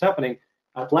stuff that's happening.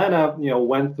 Atlanta,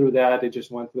 went through that. It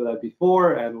just went through that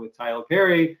before, and with Tyler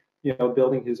Perry,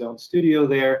 building his own studio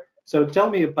there. So tell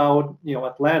me about,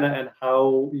 Atlanta and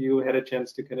how you had a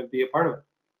chance to kind of be a part of it.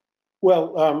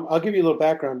 Well, I'll give you a little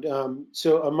background.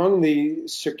 So among the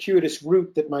circuitous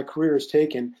route that my career has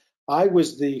taken, I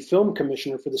was the film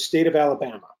commissioner for the state of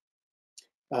Alabama.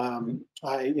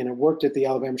 I worked at the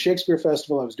Alabama Shakespeare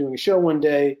Festival. I was doing a show one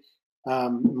day.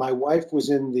 My wife was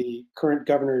in the current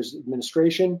governor's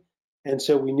administration, and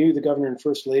so we knew the governor and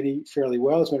first lady fairly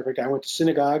well. As a matter of fact, I went to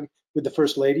synagogue with the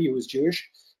first lady, who was Jewish.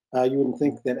 You wouldn't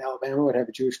think that Alabama would have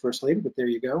a Jewish first lady, but there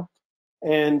you go.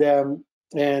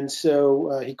 And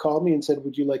so he called me and said,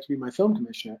 "Would you like to be my film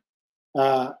commissioner?"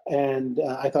 And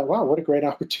I thought, wow, what a great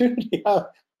opportunity.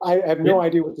 I have no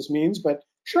idea what this means, but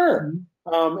sure.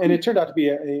 And it turned out to be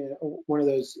one of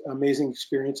those amazing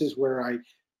experiences where I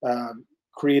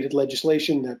created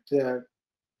legislation that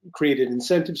created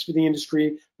incentives for the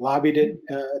industry, lobbied it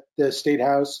at the State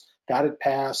House, got it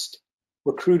passed,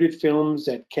 recruited films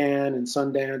at Cannes and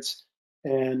Sundance.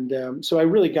 And so I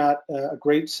really got a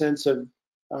great sense of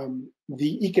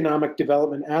the economic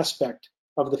development aspect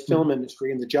of the film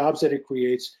industry and the jobs that it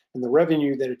creates and the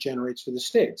revenue that it generates for the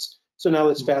states. So now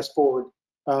let's fast forward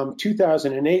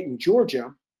 2008 in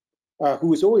Georgia, who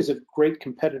was always a great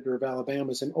competitor of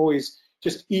Alabama's and always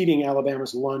just eating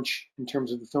Alabama's lunch in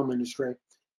terms of the film industry.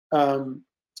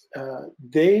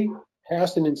 They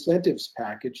passed an incentives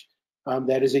package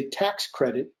that is a tax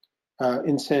credit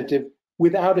incentive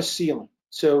without a ceiling.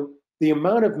 So the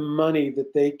amount of money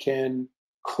that they can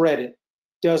credit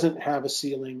doesn't have a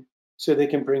ceiling, so they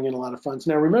can bring in a lot of funds.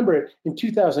 Now, remember, in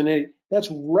 2008, that's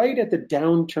right at the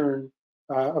downturn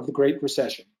of the Great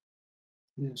Recession.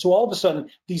 So all of a sudden,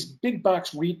 these big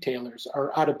box retailers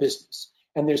are out of business,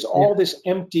 and there's all this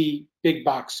empty big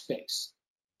box space.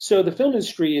 So the film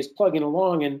industry is plugging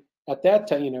along, and at that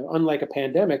time, unlike a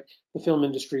pandemic, the film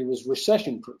industry was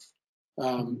recession-proof.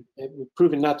 It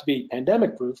proven not to be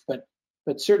pandemic proof,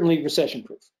 but certainly recession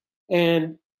proof.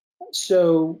 And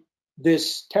so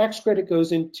this tax credit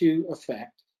goes into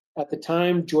effect at the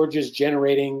time Georgia's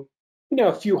generating,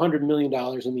 a few $100 million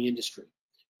in the industry.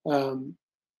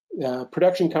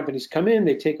 Production companies come in,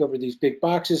 they take over these big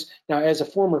boxes. Now, as a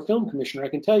former film commissioner, I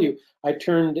can tell you, I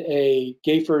turned a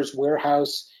Gaffer's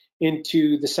warehouse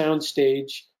into the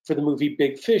soundstage for the movie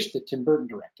Big Fish that Tim Burton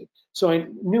directed. So I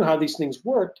knew how these things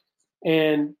worked.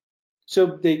 And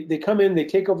so they come in, they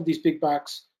take over these big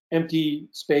box empty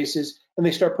spaces, and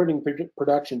they start putting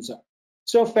productions up.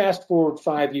 So fast forward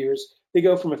 5 years, they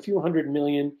go from a few $100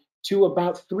 million to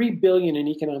about $3 billion in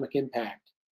economic impact.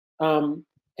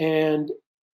 And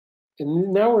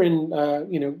now we're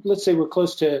in, let's say we're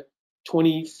close to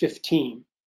 2015,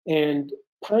 and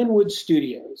Pinewood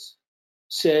Studios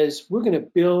says we're going to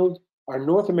build our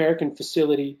North American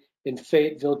facility in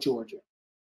Fayetteville, Georgia.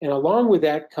 And along with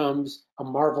that comes a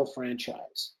Marvel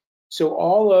franchise. So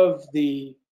all of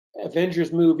the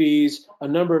Avengers movies, a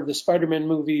number of the Spider-Man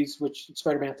movies, which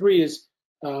Spider-Man 3 is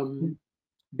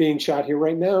being shot here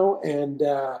right now, and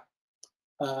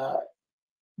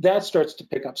that starts to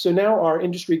pick up. So now our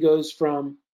industry goes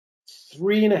from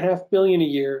 $3.5 billion a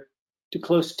year to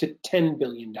close to $10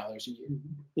 billion a year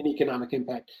in economic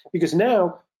impact. Because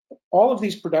now all of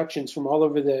these productions from all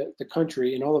over the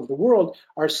country and all over the world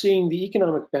are seeing the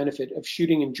economic benefit of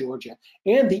shooting in Georgia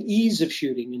and the ease of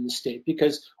shooting in the state.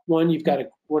 Because one, you've got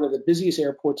one of the busiest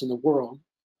airports in the world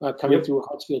coming through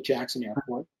Hartsfield-Jackson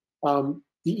Airport.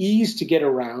 The ease to get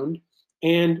around,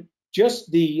 and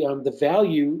just the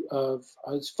value of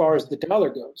as far as the dollar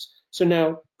goes. So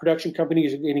now production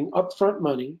companies are getting upfront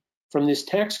money from this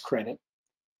tax credit,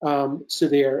 so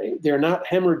they're not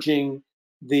hemorrhaging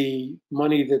the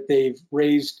money that they've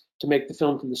raised to make the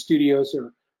film from the studios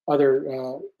or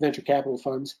other venture capital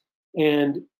funds,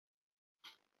 and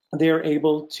they're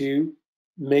able to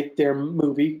make their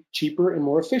movie cheaper and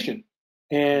more efficient.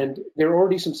 And there are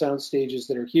already some sound stages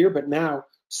that are here, but now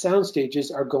sound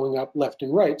stages are going up left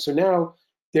and right. So now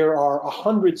there are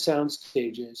 100 sound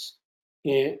stages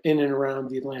in and around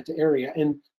the Atlanta area,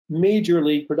 and major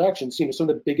league productions, some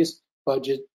of the biggest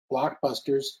budget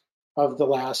blockbusters of the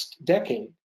last decade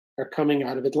are coming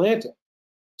out of Atlanta.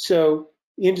 So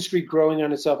the industry growing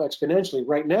on itself exponentially.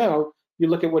 Right now, you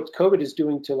look at what COVID is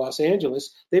doing to Los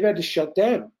Angeles, they've had to shut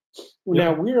down.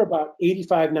 Now we're about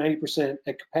 85, 90%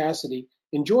 at capacity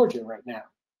in Georgia right now.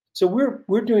 So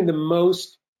we're doing the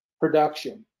most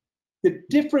production. The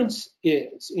difference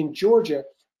is in Georgia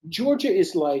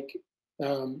is like,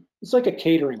 it's like a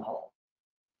catering hall.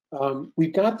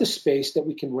 We've got the space that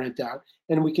we can rent out,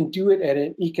 and we can do it at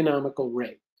an economical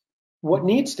rate. What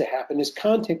needs to happen is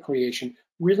content creation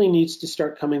really needs to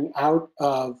start coming out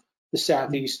of the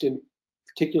Southeast, and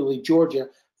particularly Georgia,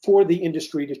 for the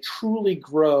industry to truly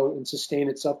grow and sustain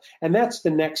itself. And that's the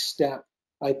next step,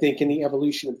 I think, in the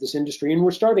evolution of this industry. And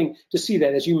we're starting to see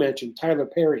that, as you mentioned, Tyler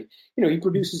Perry. He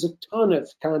produces a ton of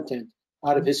content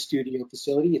out of his studio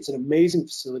facility. It's an amazing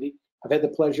facility. I've had the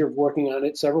pleasure of working on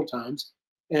it several times.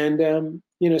 And,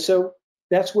 so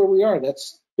that's where we are.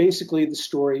 That's basically the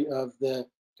story of the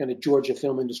kind of Georgia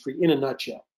film industry in a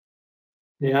nutshell.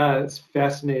 Yeah, it's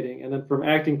fascinating. And then from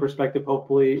acting perspective,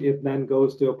 hopefully it then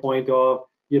goes to a point of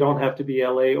you don't have to be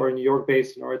LA or New York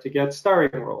based in order to get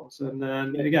starring roles. And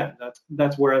then again,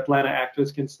 that's where Atlanta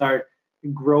actors can start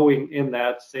growing in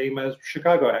that, same as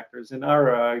Chicago actors in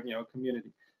our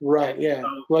community. Right. Yeah.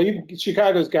 Well,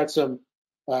 Chicago's got some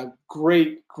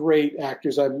great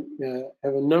actors. I have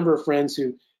a number of friends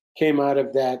who came out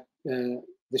of that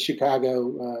the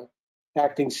Chicago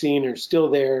acting scene are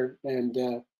still there,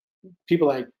 and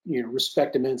people I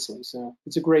respect immensely. So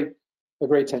it's a great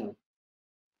town.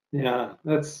 Yeah,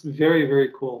 that's very, very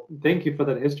cool. Thank you for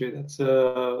that history. That's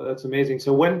amazing.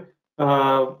 So when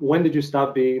did you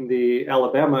stop being the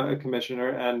Alabama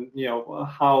commissioner, and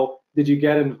how did you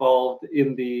get involved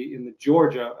in the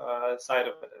Georgia side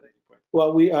of it at any point?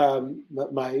 Well,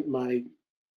 my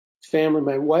family,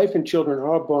 my wife and children are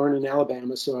all born in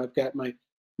Alabama, so I've got my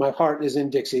heart is in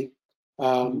Dixie,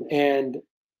 and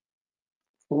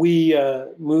we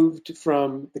moved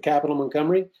from the capital,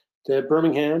 Montgomery, to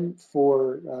Birmingham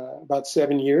for about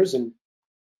 7 years, and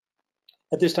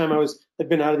at this time had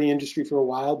been out of the industry for a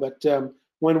while. But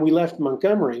when we left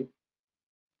Montgomery,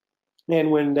 and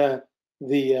when the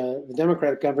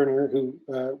Democratic governor who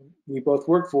we both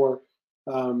worked for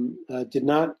did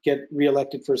not get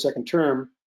reelected for a second term,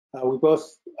 we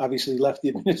both obviously left the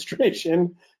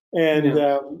administration,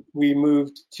 and we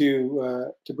moved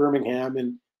to Birmingham,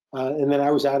 and then I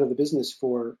was out of the business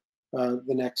for the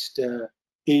next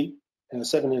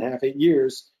 7.5, 8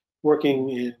 years, working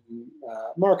in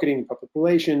marketing and public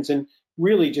relations, and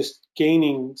really just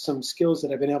gaining some skills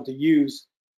that I've been able to use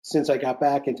since I got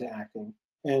back into acting.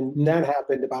 And that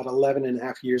happened about 11 and a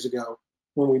half years ago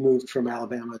when we moved from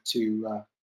Alabama to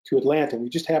Atlanta. We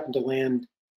just happened to land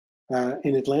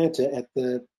in Atlanta at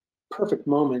the perfect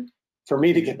moment for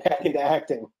me to get back into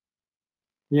acting.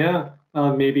 Yeah,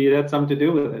 maybe it had something to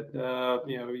do with it.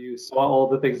 You saw all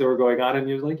the things that were going on, and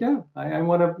you was like, yeah, I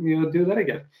want to do that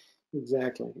again.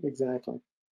 Exactly.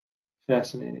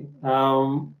 Fascinating.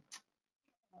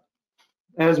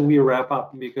 As we wrap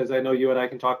up, because I know you and I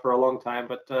can talk for a long time,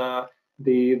 but the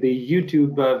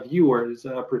YouTube viewers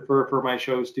prefer for my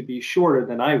shows to be shorter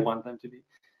than I want them to be.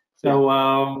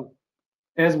 So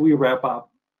as we wrap up,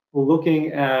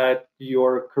 looking at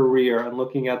your career and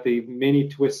looking at the many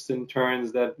twists and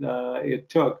turns that it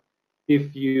took,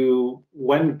 if you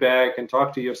went back and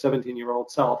talked to your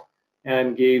 17-year-old self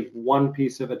and gave one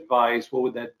piece of advice, what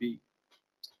would that be?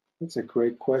 That's a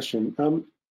great question.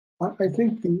 I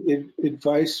think the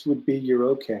advice would be you're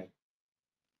okay.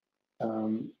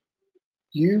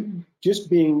 You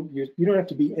don't have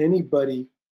to be anybody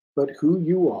but who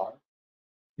you are.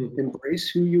 Mm-hmm. Embrace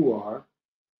who you are,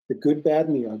 the good, bad,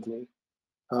 and the ugly,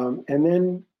 and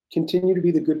then continue to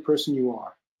be the good person you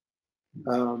are.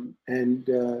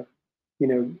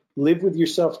 Live with your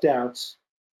self-doubts,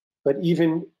 but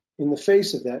even in the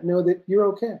face of that, know that you're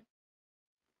okay.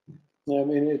 I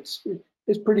mean, it's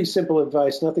pretty simple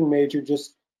advice, nothing major.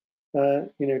 Just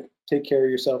take care of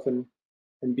yourself and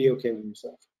be okay with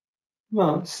yourself.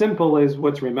 Well, simple is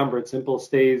what's remembered. Simple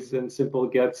stays, and simple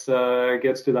gets to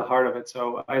the heart of it.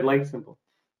 So I like simple.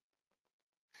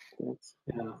 Thanks.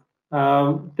 Yeah.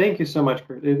 Thank you so much,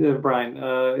 Brian.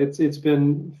 It's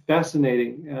been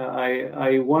fascinating.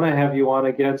 I want to have you on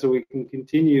again so we can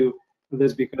continue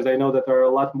this, because I know that there are a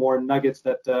lot more nuggets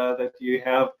that you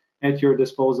have at your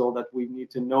disposal that we need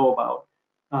to know about.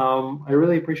 I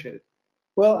really appreciate it.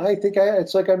 Well, I think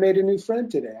it's like I made a new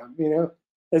friend today.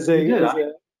 As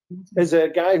a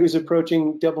guy who's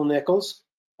approaching double nickels,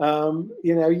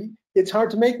 it's hard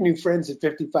to make new friends at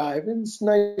 55. And it's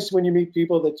nice when you meet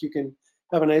people that you can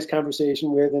have a nice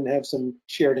conversation with and have some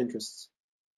shared interests.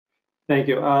 Thank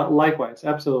you. Likewise,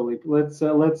 absolutely. Let's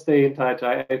stay in touch.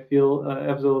 I feel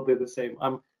absolutely the same.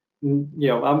 I'm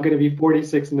going to be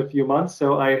 46 in a few months,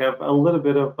 so I have a little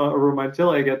bit of room until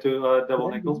I get to double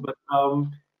nickels. But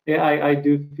I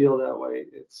do feel that way.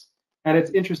 It's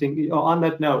interesting. On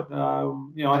that note,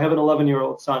 I have an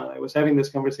 11-year-old son. I was having this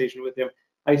conversation with him.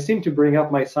 I seem to bring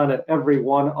up my son at every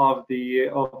one of the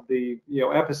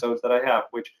episodes that I have,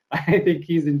 which I think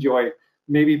he's enjoying.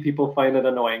 Maybe people find it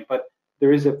annoying, but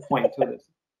there is a point to this.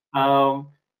 I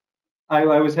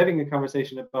was having a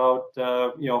conversation about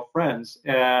friends,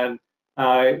 and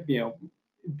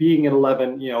being at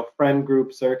 11, friend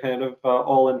groups are kind of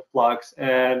all in flux,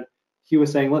 and he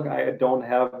was saying, look, I don't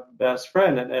have a best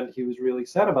friend, and he was really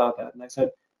sad about that. And I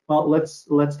said, well, let's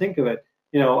think of it.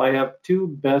 I have two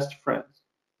best friends.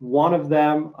 One of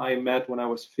them I met when I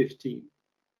was 15.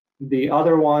 The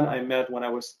other one I met when I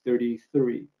was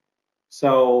 33.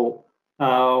 So,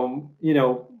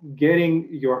 getting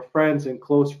your friends and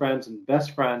close friends and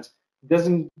best friends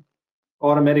doesn't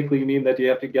automatically mean that you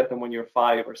have to get them when you're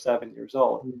 5 or 7 years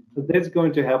old. Mm-hmm. That's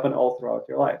going to happen all throughout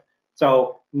your life.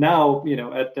 So now,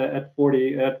 at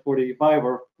 45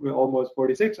 or almost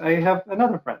 46, I have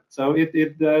another friend. So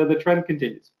the trend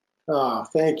continues. Oh,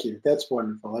 thank you. That's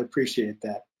wonderful. I appreciate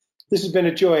that. This has been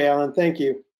a joy, Alan. Thank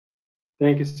you.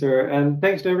 Thank you, sir. And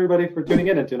thanks to everybody for tuning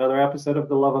in to another episode of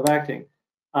The Love of Acting.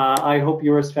 I hope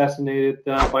you're as fascinated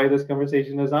by this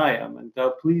conversation as I am. And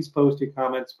please post your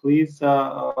comments. Please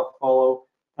follow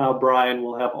Brian.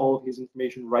 We'll have all of his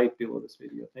information right below this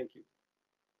video. Thank you.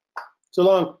 So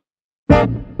long.